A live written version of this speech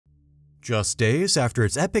Just days after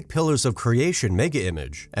its epic pillars of creation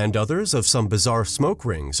mega-image and others of some bizarre smoke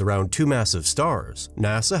rings around two massive stars,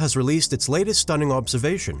 NASA has released its latest stunning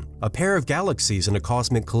observation, a pair of galaxies in a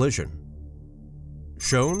cosmic collision.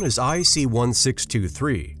 Shown is IC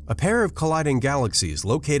 1623, a pair of colliding galaxies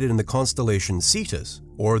located in the constellation Cetus,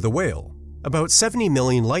 or the Whale, about 70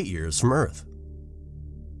 million light-years from Earth.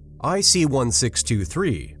 IC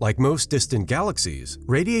 1623, like most distant galaxies,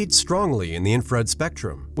 radiates strongly in the infrared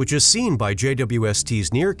spectrum, which is seen by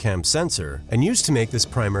JWST's NIRCam sensor and used to make this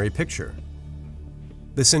primary picture.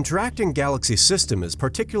 This interacting galaxy system is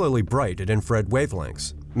particularly bright at infrared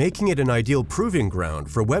wavelengths, making it an ideal proving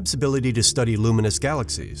ground for Webb's ability to study luminous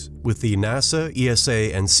galaxies, with the NASA,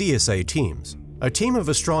 ESA, and CSA teams. A team of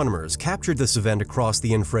astronomers captured this event across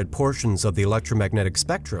the infrared portions of the electromagnetic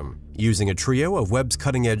spectrum using a trio of Webb's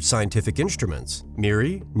cutting-edge scientific instruments,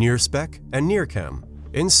 MIRI, NIRSpec, and NIRCam.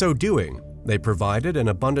 In so doing, they provided an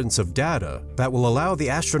abundance of data that will allow the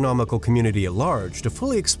astronomical community at large to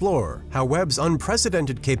fully explore how Webb's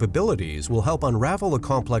unprecedented capabilities will help unravel the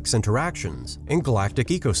complex interactions in galactic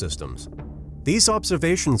ecosystems. These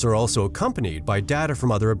observations are also accompanied by data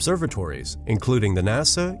from other observatories, including the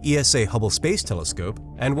NASA ESA Hubble Space Telescope,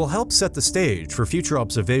 and will help set the stage for future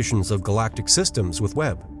observations of galactic systems with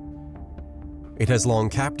Webb. It has long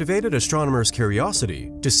captivated astronomers'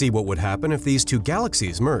 curiosity to see what would happen if these two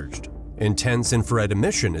galaxies merged. Intense infrared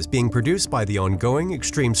emission is being produced by the ongoing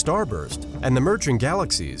extreme starburst, and the merging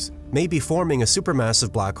galaxies may be forming a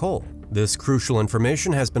supermassive black hole. This crucial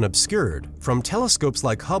information has been obscured from telescopes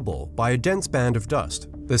like Hubble by a dense band of dust.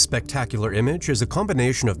 This spectacular image is a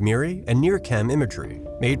combination of MIRI and NIRCam imagery,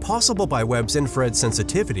 made possible by Webb's infrared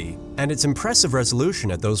sensitivity and its impressive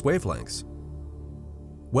resolution at those wavelengths.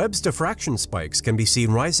 Webb's diffraction spikes can be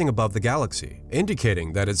seen rising above the galaxy,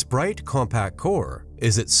 indicating that its bright, compact core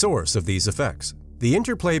is its source of these effects. The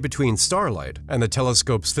interplay between starlight and the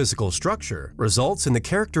telescope's physical structure results in the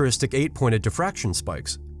characteristic 8-pointed diffraction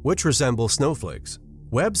spikes, which resemble snowflakes.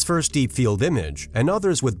 Webb's first deep field image and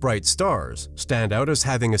others with bright stars stand out as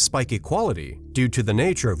having a spiky quality due to the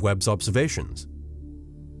nature of Webb's observations.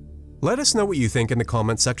 Let us know what you think in the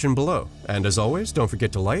comments section below, and as always, don't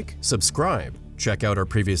forget to like, subscribe, check out our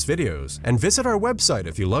previous videos, and visit our website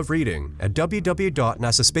if you love reading at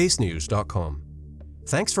www.nasaspacenews.com.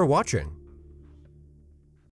 Thanks for watching.